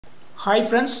Hi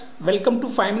friends, welcome to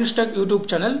 5 Minutes Tech YouTube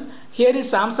channel. Here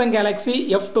is Samsung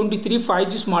Galaxy F23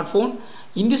 5G smartphone.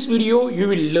 In this video, you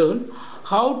will learn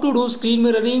how to do screen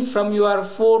mirroring from your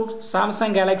phone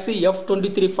Samsung Galaxy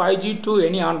F23 5G to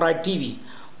any Android TV.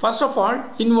 First of all,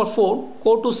 in your phone,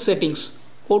 go to settings,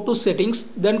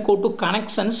 then go to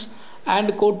connections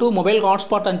and go to mobile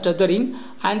hotspot and charging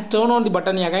and turn on the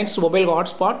button against mobile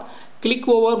hotspot. Click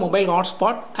over mobile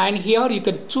hotspot and here you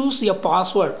can choose a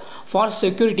password for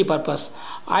security purpose.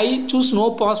 I choose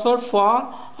no password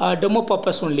for demo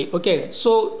purpose only. Okay,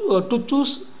 so to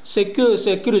choose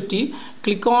security,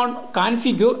 click on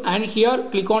configure and here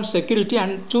click on security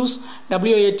and choose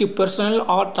WA2 personal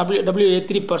or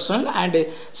WA3 personal and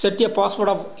set a password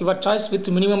of your choice with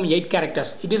minimum 8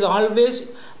 characters. It is always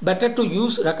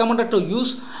recommended to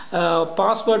use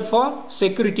password for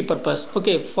security purpose.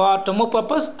 Okay, for demo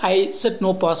purpose I set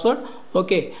no password.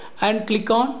 Okay, and click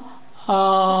on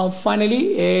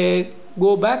finally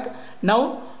go back.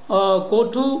 Now go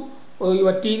to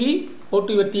your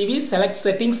TV, select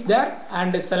settings there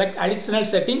and select additional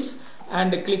settings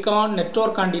and click on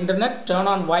network and internet, turn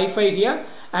on Wi-Fi here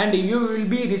and you will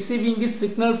be receiving this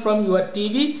signal from your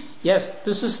TV. Yes,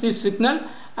 this is the signal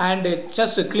and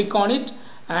just click on it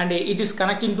and it is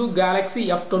connecting to Galaxy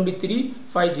F23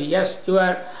 5G. Yes,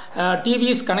 your TV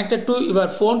is connected to your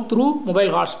phone through mobile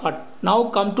hotspot. Now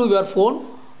come to your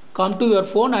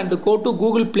phone and go to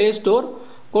Google Play Store.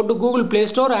 Go to Google Play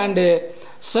Store and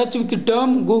search with the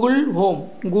term Google Home.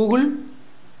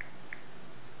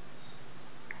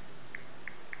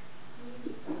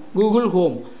 Google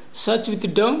Home. Search with the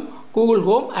term Google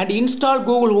Home and install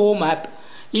Google Home app.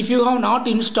 If you have not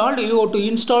installed, you have to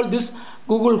install this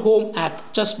Google Home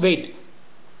app. Just wait.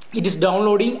 It is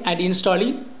downloading and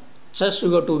installing. Just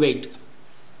you have to wait.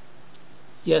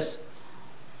 Yes,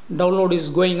 download is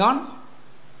going on.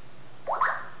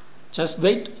 Just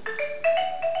wait.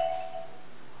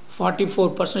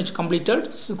 44% completed,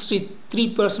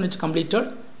 63%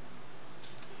 completed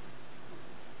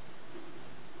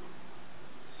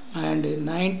and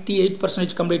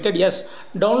 98% completed. Yes,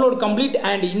 download complete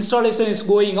and installation is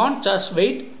going on. Just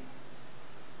wait.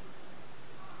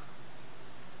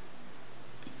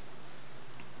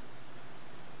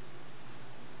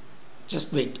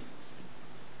 Just wait.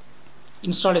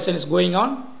 Installation is going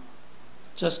on.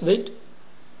 Just wait.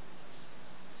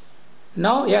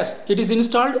 Now yes, it is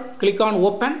installed. Click on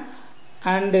open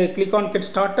and click on get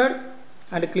started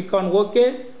and click on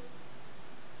OK.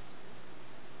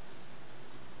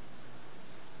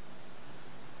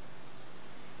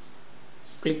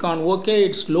 Click on OK.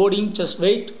 It's loading. Just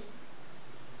wait.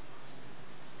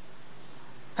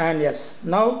 And yes,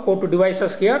 now go to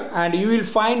devices here and you will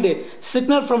find a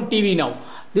signal from TV now.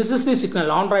 This is the signal,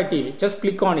 Android TV. Just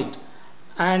click on it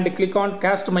and click on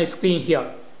cast my screen here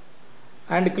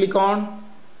and click on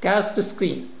cast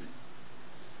screen.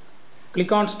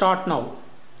 Click on start now.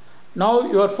 Now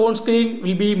your phone screen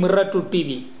will be mirrored to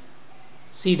TV.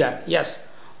 See that?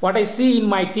 Yes, what I see in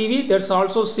my TV, that's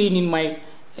also seen in my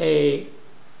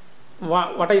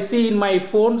what I see in my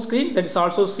phone screen, that is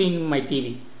also seen in my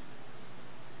TV.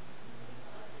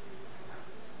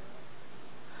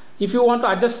 If you want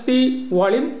to adjust the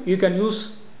volume, you can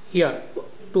use here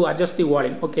to adjust the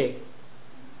volume. Okay.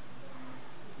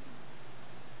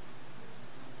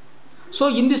 So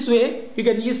in this way, you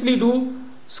can easily do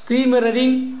screen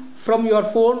mirroring from your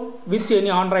phone with any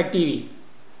Android TV.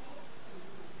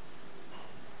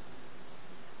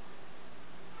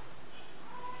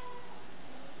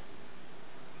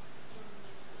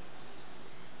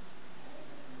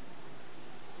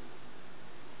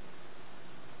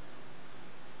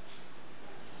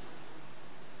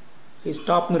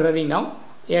 Stop mirroring now.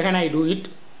 Again I do it.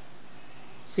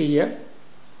 See here.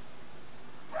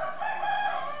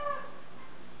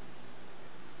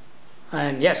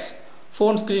 And yes,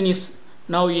 phone screen is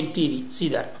now in TV. See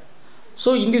that?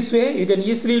 So in this way you can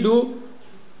easily do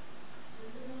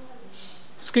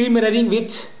screen mirroring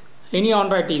with any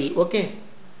Android TV. Okay,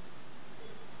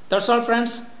 that's all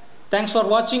friends. Thanks for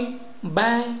watching.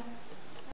 Bye.